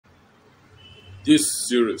This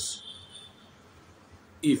series,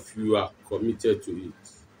 if you are committed to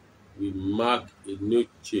it, will mark a new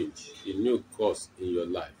change, a new course in your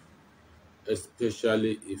life,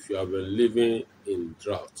 especially if you have been living in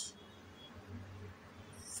drought,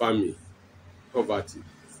 famine, poverty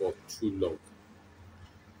for too long.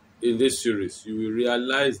 In this series, you will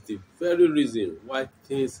realize the very reason why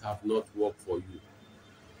things have not worked for you,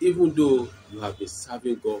 even though you have been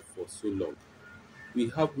serving God for so long. We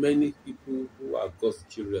have many people who are God's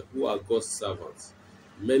children, who are God's servants,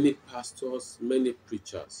 many pastors, many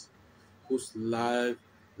preachers whose life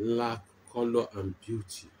lack color and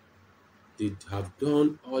beauty. They have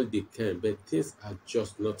done all they can, but things are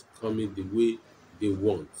just not coming the way they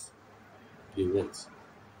want. They want.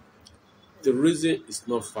 The reason is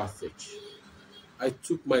not far-fetched. I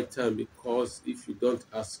took my time because if you don't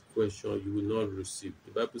ask questions, you will not receive.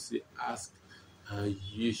 The Bible says, ask and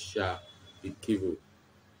ye shall be given.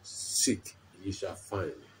 Seek, ye shall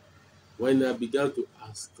find. When I began to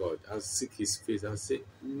ask God and seek his face and say,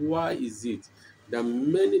 why is it that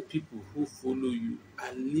many people who follow you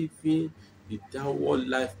are living the downward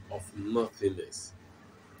life of nothingness?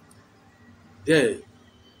 Then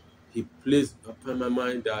he placed upon my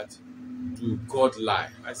mind that, do God lie?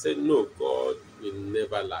 I said, no, God will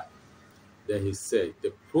never lie. Then he said,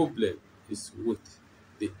 the problem is with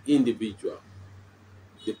the individual,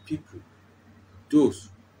 the people, those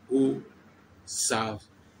who serve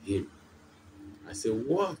him. I said,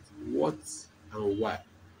 what, and why?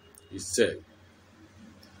 He said,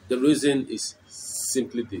 the reason is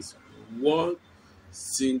simply this. One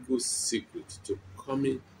single secret to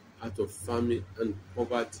coming out of famine and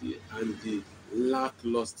poverty and the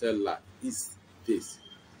lackluster life is this.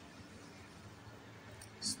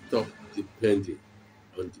 Stop depending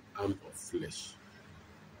on the arm of flesh.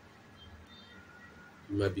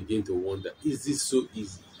 You might begin to wonder, is this so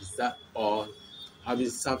easy? Is that all? I've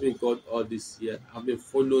been serving God all this year. I've been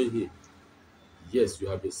following him. Yes, you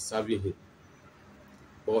have been serving him.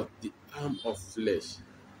 But the arm of flesh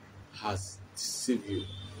has deceived you.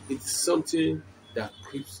 It's something that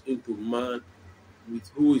creeps into man with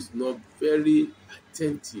who is not very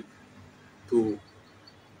attentive to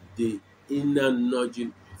the inner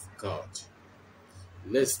nudging of God.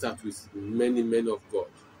 Let's start with many men of God.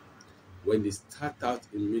 When they start out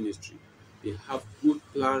in ministry, they have good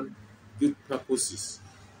plan, good purposes.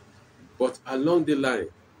 But along the line,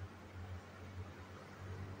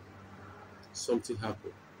 something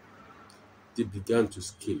happened. They began to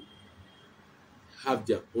scheme, have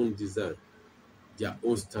their own design, their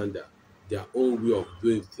own standard, their own way of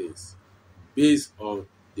doing things, based on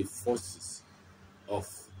the forces of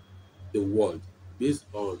the world, based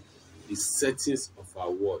on the settings of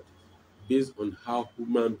our world, based on how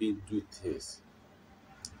human beings do things.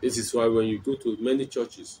 This is why when you go to many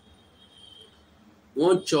churches,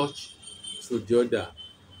 one church to the other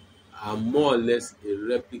are more or less a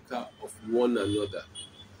replica of one another.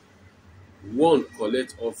 One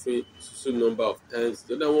collect offering so number of times,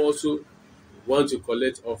 the other one also want to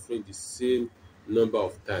collect offering the same number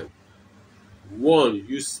of times. One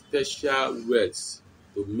use special words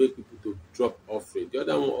to make people to drop offering. The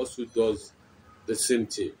other one also does the same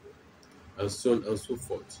thing, and so on and so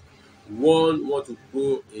forth. One want to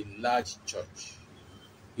grow a large church.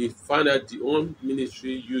 He found that the one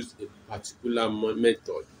ministry used a particular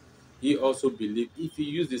method. He also believed if he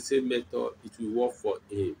used the same method, it will work for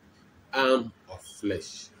him. Arm of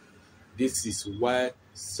flesh. This is why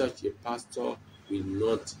such a pastor will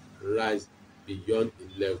not rise beyond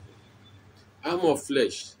a level. Arm of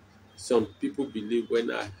flesh. Some people believe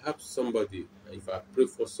when I help somebody, if I pray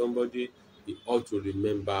for somebody, he ought to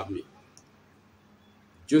remember me.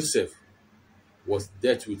 Joseph was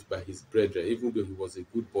dealt with by his brethren, even though he was a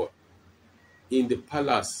good boy. In the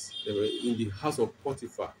palace, in the house of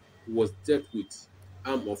Potiphar, he was dealt with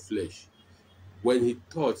arm of flesh. When he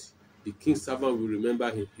thought the king's servant will remember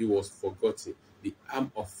him, he was forgotten. The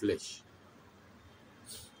arm of flesh.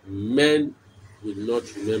 Men will not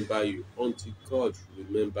remember you until God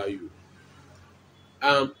remember you.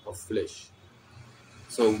 Arm of flesh.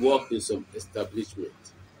 Some work in some establishment.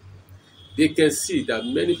 They can see that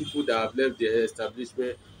many people that have left their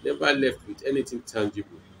establishment never left with anything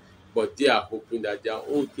tangible, but they are hoping that their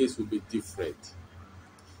own case will be different.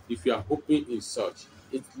 If you are hoping in such,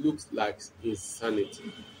 it looks like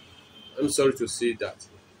insanity. I'm sorry to say that,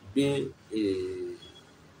 being a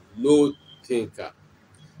low thinker,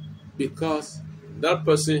 because that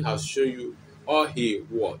person has shown you all he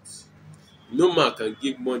wants. No man can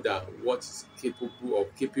give more than what is capable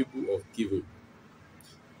of giving.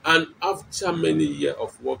 And after many years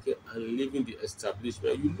of working and leaving the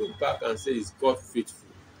establishment, you look back and say, is God faithful?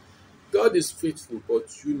 God God is faithful, but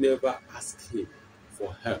you never ask Him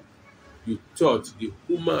for help. You thought the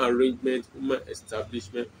human arrangement, human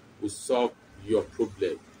establishment will solve your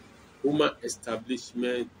problem. Human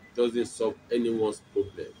establishment doesn't solve anyone's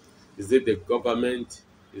problem. Is it the government?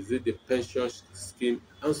 Is it the pension scheme?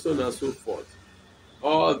 And so on and so forth.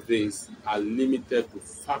 All these are limited to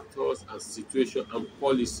factors and situations and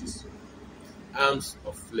policies, arms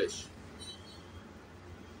of flesh.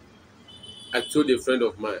 I told a friend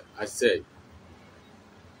of mine, I said,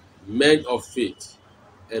 men of faith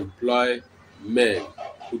employ men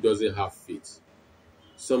who doesn't have faith.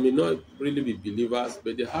 Some may not really be believers,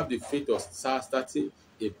 but they have the faith of starting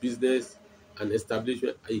a business, an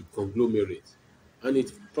establishment, a conglomerate, and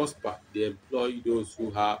it prosper. They employ those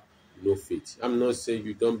who have no faith. I'm not saying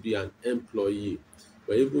you don't be an employee,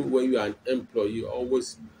 but even when you are an employee,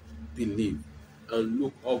 always believe and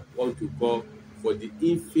look up unto God for the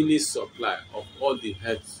infinite supply of all the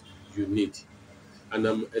help you need. And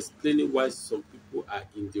I'm explaining why some people are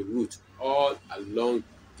in the root all along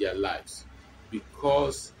their lives,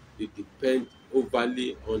 because they depend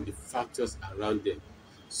overly on the factors around them.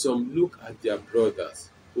 Some look at their brothers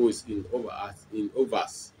who is in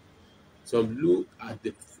overs. Some look at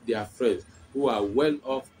their friends who are well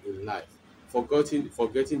off in life,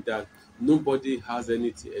 forgetting that nobody has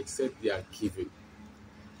anything except they are giving.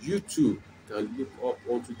 You too can look up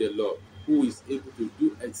unto the Lord, who is able to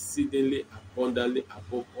do exceedingly abundantly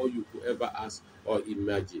above all you could ever ask or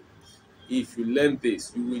imagine. If you learn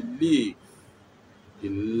this, you will live a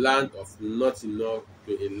land of not enough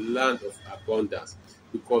to a land of abundance.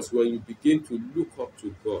 Because when you begin to look up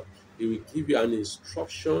to God, He will give you an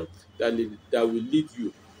instruction that will lead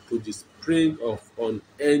you to the spring of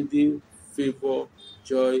unending favor,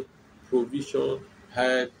 joy, provision,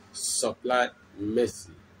 health, supply,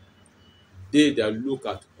 mercy. They that look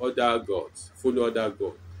at other gods, follow other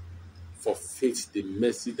gods, forfeit the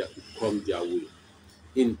mercy that will come their way.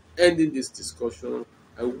 In ending this discussion,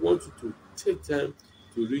 I want you to take time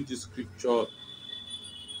to read the scripture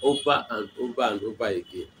over and over and over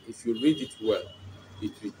again. If you read it well,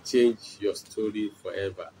 it will change your story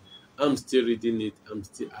forever. I'm still reading it. I'm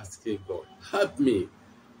still asking God, help me,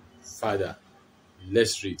 Father.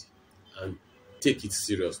 Let's read and take it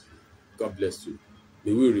seriously. God bless you.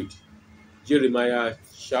 May we read Jeremiah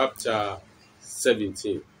chapter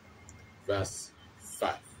 17, verse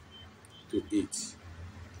 5 to 8.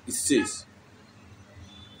 It says,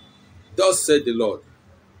 Thus said the Lord,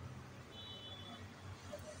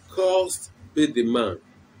 Cursed be the man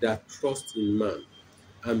that trusts in man,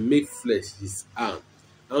 and make flesh his arm,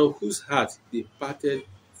 and whose heart departed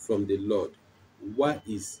from the Lord. Why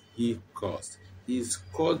is he cursed? He is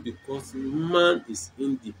cursed because man is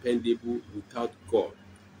independable without God.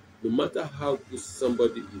 No matter how good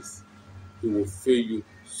somebody is, he will fail you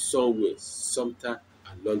somewhere, sometime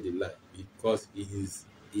along the line, because he is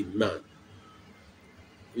a man.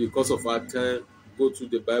 Because of our time, go to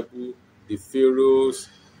the Bible, the pharaohs,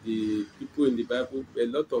 the people in the Bible, a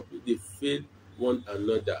lot of people, they fail one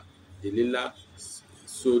another. Delilah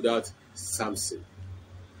sold out Samson.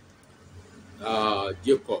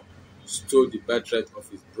 Jacob stole the birthright of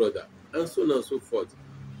his brother, and so on and so forth.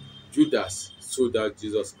 Judas sold out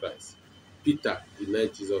Jesus Christ. Peter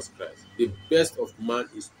denied Jesus Christ. The best of man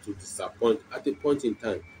is to disappoint at a point in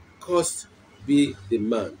time. Cursed be the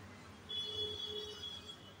man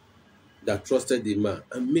that trusted the man,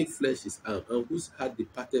 and make flesh his arm, and whose heart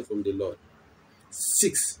departed from the Lord.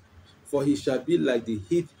 6. For he shall be like the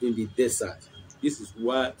heat in the desert. This is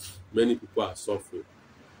why many people are suffering.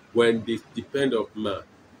 When they depend on man,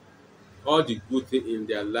 all the good things in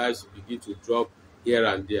their lives begin to drop here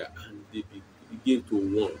and there, and they begin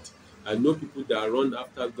to want. I know people that run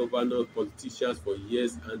after governors, politicians for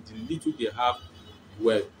years, and the little they have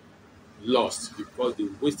were lost because they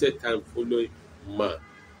wasted time following man.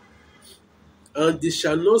 And they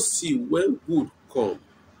shall not see when good come,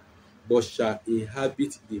 but shall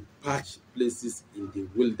inhabit the parched places in the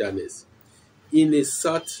wilderness, in a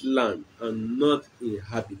south land and not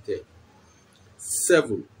inhabited.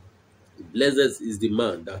 7. Blessed is the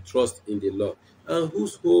man that trusts in the Lord, and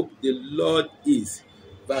whose hope the Lord is.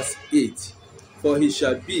 Verse 8. For he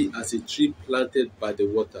shall be as a tree planted by the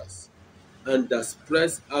waters, and that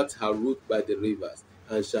spreads out her root by the rivers,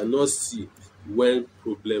 and shall not see when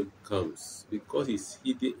problem comes, because he's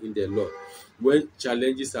hidden in the Lord. When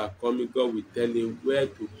challenges are coming, God will tell him where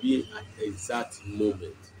to be at the exact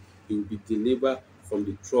moment. He will be delivered from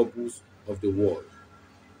the troubles of the world.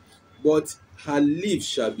 But her leaf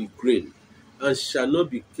shall be green, and shall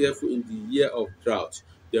not be careful in the year of drought.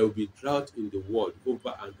 There will be drought in the world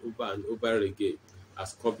over and over and over again.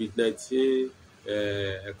 As COVID-19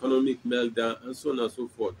 economic meltdown, and so on and so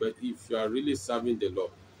forth. But if you are really serving the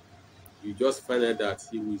Lord, you just find out that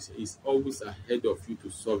is always ahead of you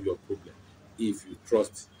to solve your problem if you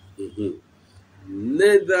trust in Him.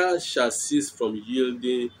 Neither shall cease from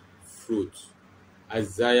yielding fruit.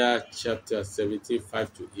 Isaiah chapter 17,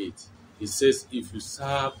 5 to 8. It says, if you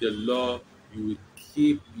serve the Lord, you will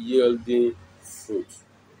keep yielding fruit.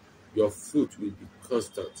 Your fruit will be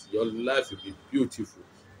constant. Your life will be beautiful.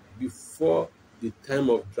 Before the time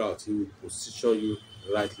of drought, He will position you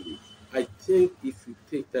rightly. I think if you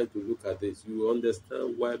take time to look at this, you will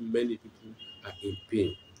understand why many people are in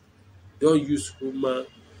pain. Don't use human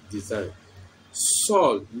design.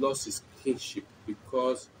 Saul lost his kingship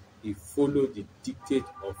because he followed the dictate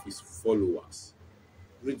of his followers.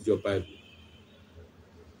 Read your Bible.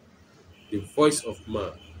 The voice of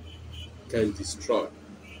man can destroy.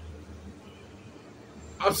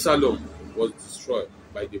 Absalom was destroyed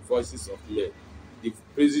by the voices of men. The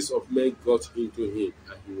praises of men got into him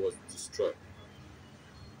and he was destroyed.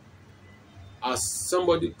 As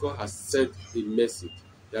somebody God has sent a message,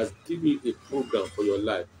 He has given you a program for your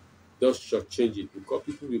life, don't shortchange it, because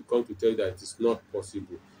people will come to tell you that it is not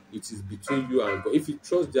possible. It is between you and God. If you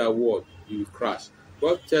trust their word, you will crash.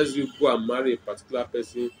 God tells you go and marry a particular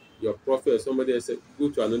person, your prophet or somebody else said go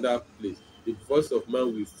to another place. The voice of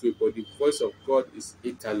man will fail, but the voice of God is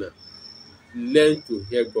eternal. Learn to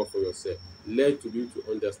hear God for yourself. Learn to be able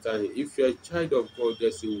to understand Him. If you're a child of God,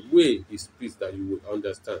 there's a way He speaks that you will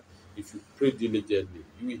understand. If you pray diligently,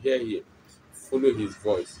 you will hear Him. Follow His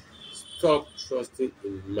voice. Stop trusting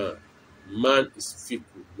in man. Man is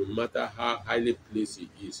fickle, no matter how highly placed he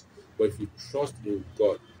is. But if you trust in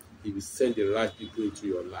God, He will send the right people into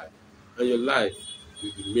your life, and your life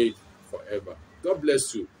will be made forever. God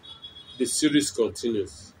bless you. The series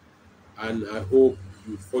continues, and I hope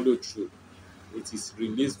you follow through. It is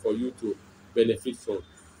released for you to benefit from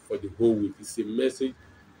for the whole week. It's a message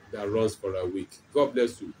that runs for a week. God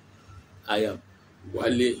bless you. I am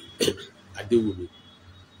Wale Adewumi.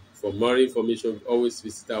 For more information, always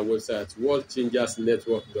visit our website at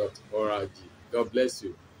worldchangersnetwork.org. God bless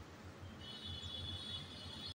you.